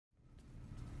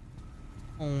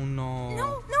Oh no.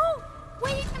 No, no!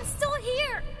 Wait, I'm still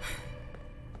here!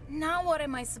 Now what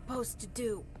am I supposed to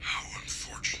do? How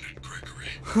unfortunate, Gregory.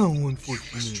 How You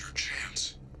unfortunate. missed your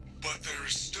chance. But there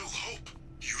is still hope.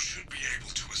 You should be able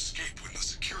to escape when the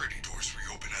security doors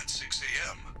reopen at 6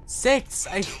 a.m. 6!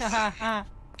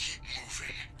 Keep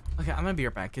moving. Okay, I'm gonna be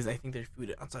right back because I think there's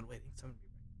food outside waiting. So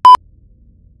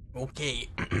okay.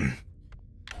 And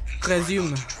try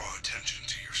Resume. not to draw attention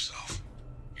to yourself.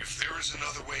 If there is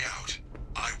another way out,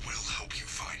 I will help you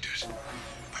find it.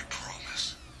 I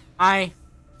promise. I.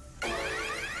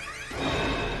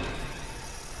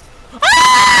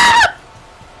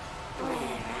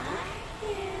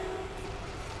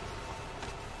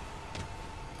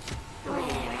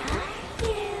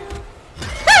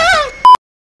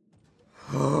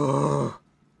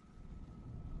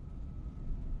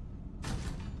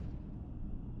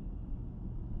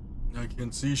 I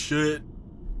can't see shit.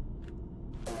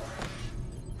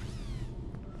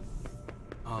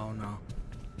 Oh no.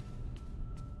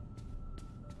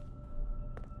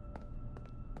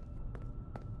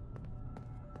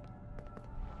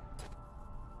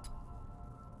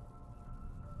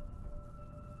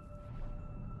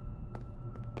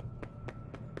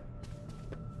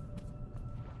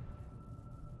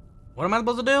 What am I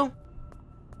supposed to do?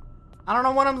 I don't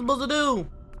know what I'm supposed to do.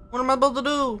 What am I supposed to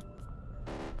do?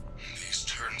 These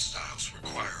turnstiles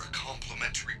require a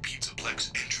complimentary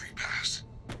Pizzaplex entry pass.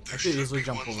 There could should easily be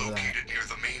jump one over that. located near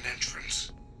the main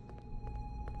entrance.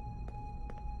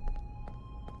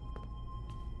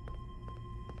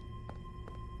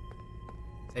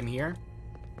 Same here.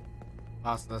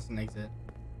 Oh, so that's an exit.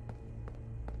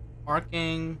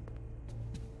 Parking.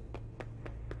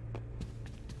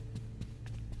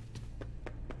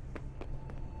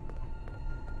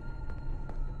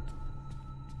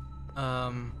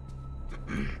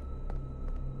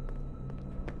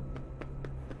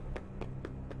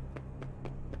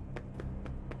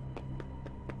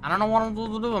 I don't know what I'm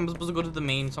supposed to do. I'm supposed to go to the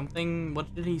main something.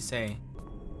 What did he say?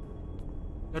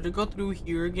 Got to go through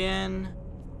here again.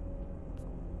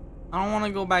 I don't want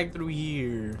to go back through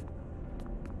here.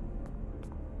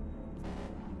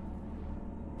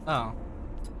 Oh.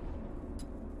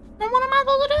 Then what am I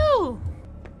supposed to do?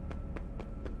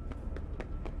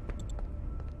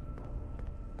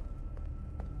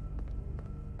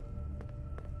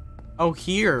 Oh,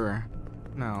 here.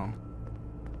 No.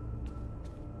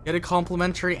 Get a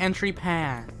complimentary entry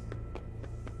pass.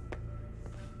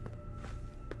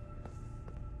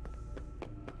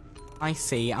 I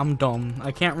see, I'm dumb.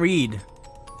 I can't read.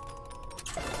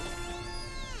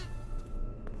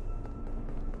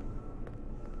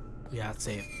 Yeah,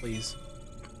 save, please.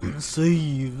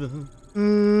 Save.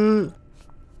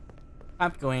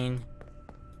 Stop going.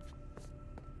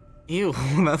 Ew,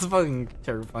 that's fucking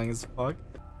terrifying as fuck.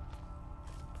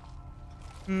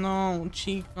 No,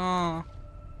 Chica.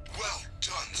 Well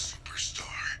done,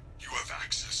 superstar. You have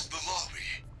access to the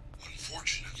lobby.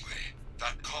 Unfortunately,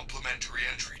 that complimentary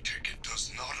entry ticket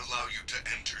does not allow you to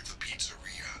enter the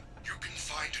pizzeria. You can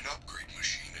find an upgrade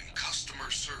machine in customer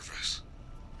service.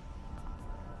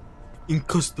 In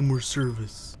customer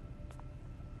service.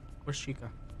 Where's Chica?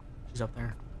 She's up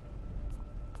there.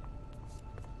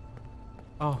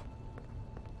 Oh.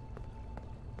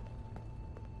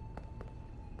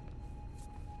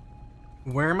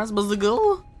 Where am I supposed to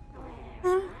go?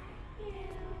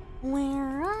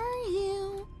 Where are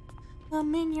you?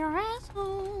 I'm in your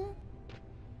asshole.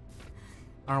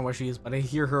 I don't know where she is, but I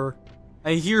hear her.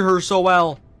 I hear her so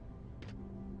well.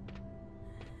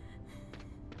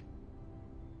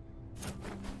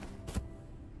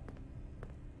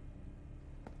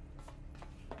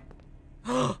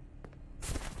 Our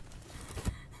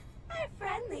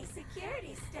friendly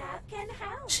security staff can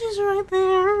help. She's right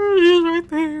there. She's right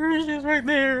there. She's right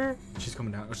there. She's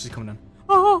coming down. Oh, she's coming down.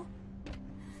 Oh.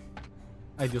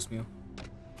 Ay, Dios mío.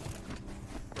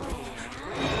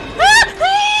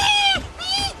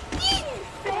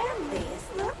 Family is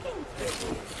looking for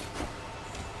you.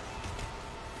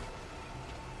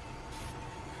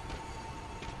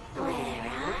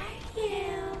 Where are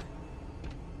you?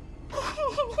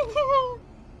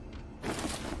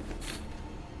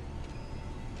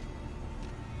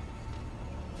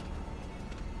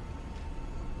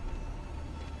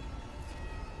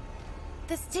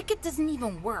 This ticket doesn't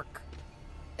even work.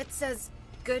 It says,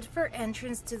 good for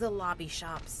entrance to the lobby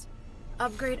shops.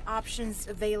 Upgrade options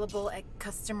available at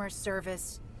customer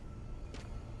service.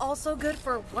 Also good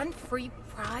for 1 free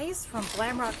prize from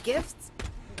Glamrock Gifts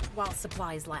while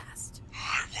supplies last.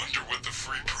 I wonder what the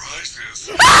free prize is.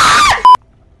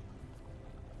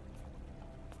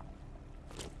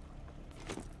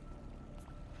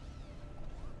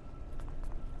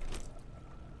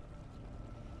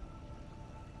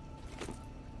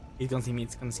 He's gonna see me.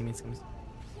 He's gonna see me. He's gonna see me.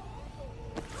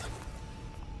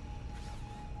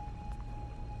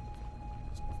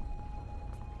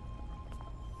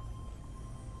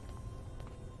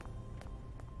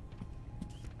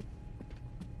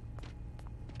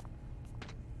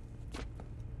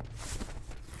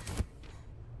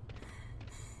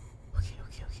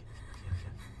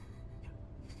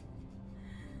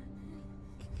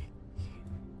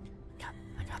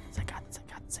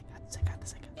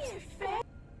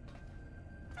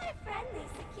 Our friendly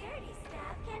security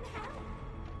staff can help.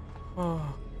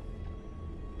 Oh.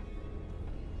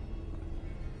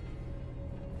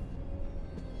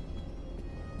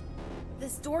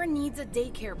 This door needs a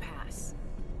daycare pass.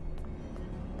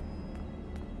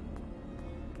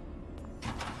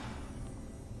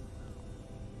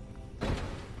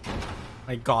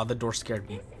 My God, the door scared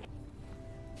me.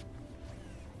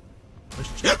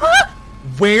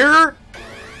 Where?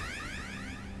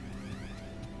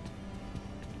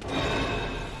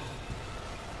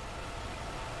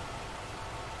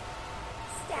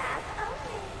 Staff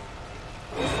only.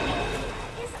 This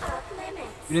area is off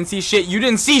limits. You didn't see shit. You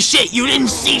didn't see shit. You didn't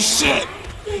see shit.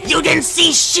 You didn't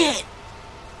see shit.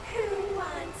 Who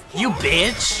wants You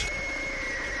bitch.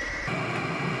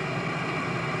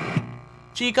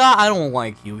 Chica, I don't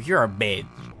like you. You're a bitch.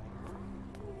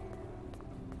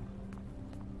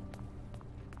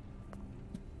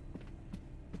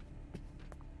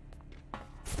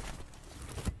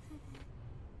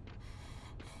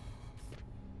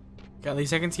 Okay, at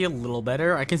least I can see a little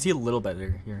better. I can see a little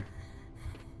better here.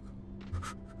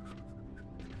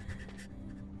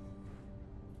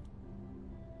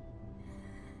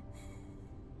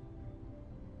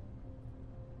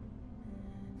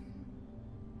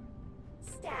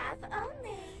 Staff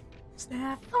only.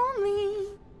 Staff only.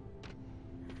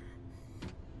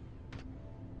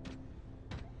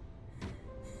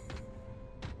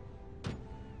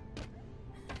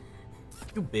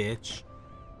 You bitch.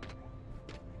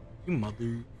 You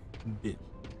mother bitch.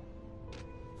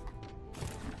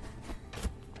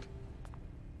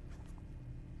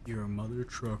 You're a mother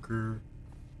trucker.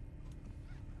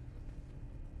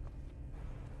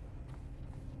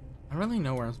 I don't really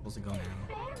know where I'm supposed to go now.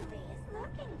 Family is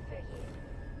looking for you.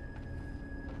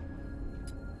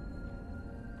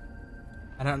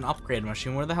 I had an upgrade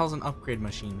machine. Where the hell's an upgrade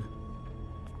machine?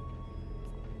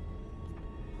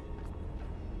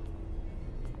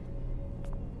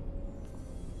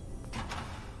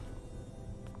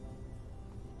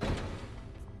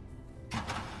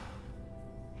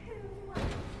 Who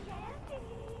wants candy?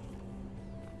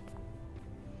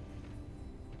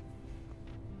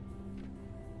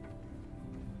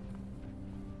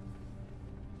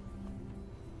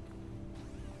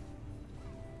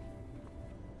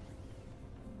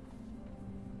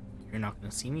 You're not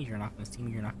gonna see me. You're not gonna see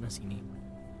me. You're not gonna see me.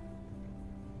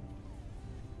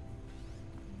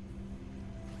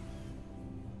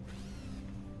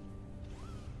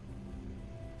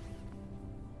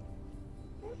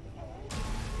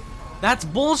 That's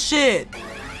bullshit. Who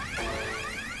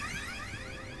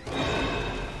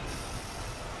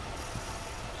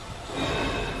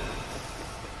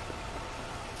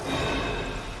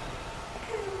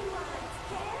wants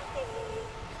candy?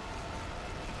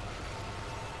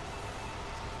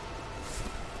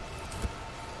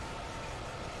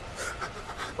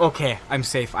 Okay, I'm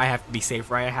safe. I have to be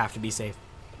safe, right? I have to be safe.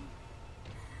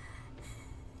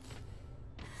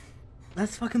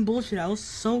 That's fucking bullshit. I was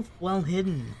so well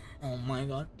hidden. Oh my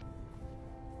god.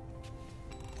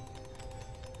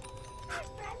 Our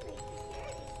friendly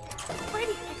security staff.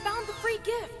 Freddy, I found the free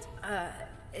gift.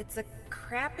 It's a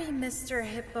crappy Mr.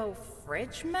 Hippo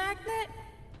fridge magnet?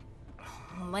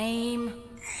 Lame. I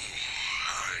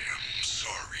am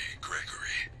sorry,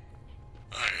 Gregory.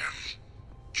 I am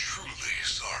truly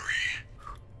sorry.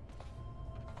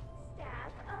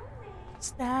 Staff only.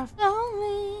 Staff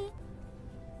only.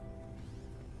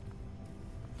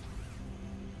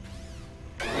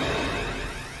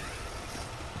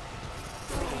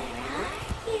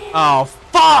 Oh,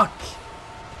 fuck!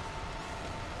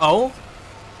 Oh?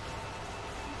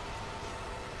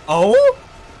 Oh?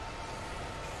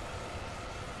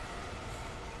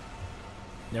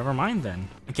 Never mind then.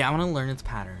 Okay, I want to learn its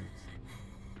patterns.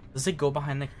 Does it go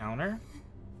behind the counter?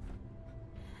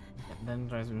 Okay, then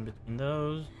tries in between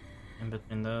those. In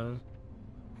between those.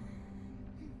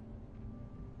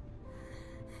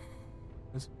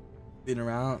 Just spin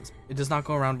around. It does not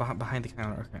go around behind the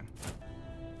counter. Okay.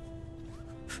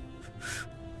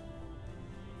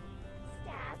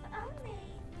 Staff only.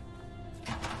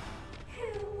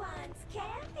 Who wants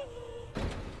candy?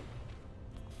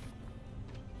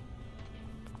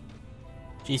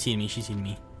 She's seen me. She's seen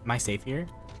me. Am I safe here?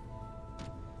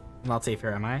 I'm not safe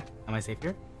here, am I? Am I safe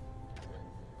here?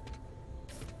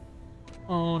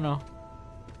 Oh no.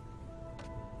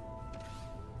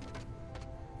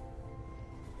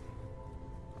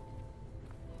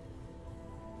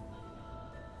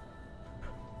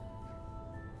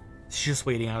 She's just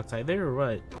waiting outside there or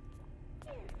what?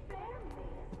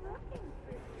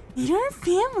 Your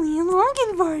family is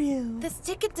looking for you. This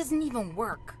ticket doesn't even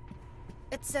work.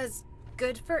 It says,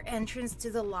 good for entrance to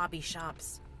the lobby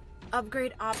shops.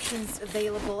 Upgrade options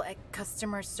available at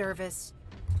customer service.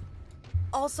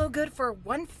 Also good for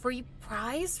 1 free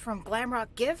prize from Glamrock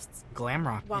Gifts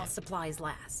Glamrock. while supplies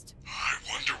last. I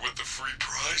wonder what the free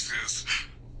prize is.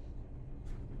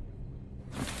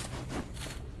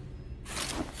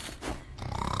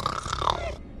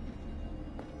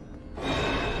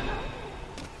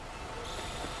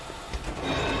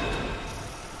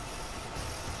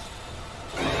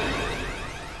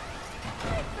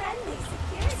 Friendly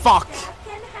security Fuck. staff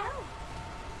can help.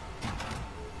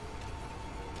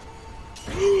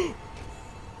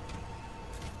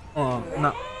 Oh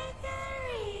no.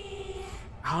 Gregory.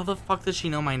 How the fuck does she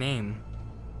know my name?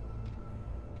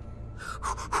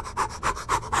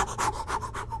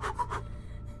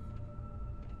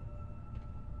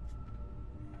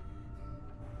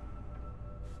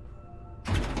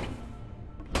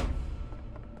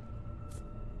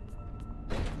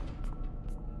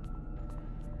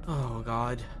 Oh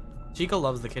god. Chica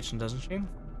loves the kitchen, doesn't she?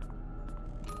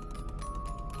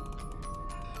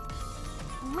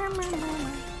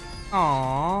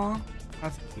 Aww.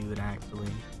 That's cute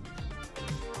actually.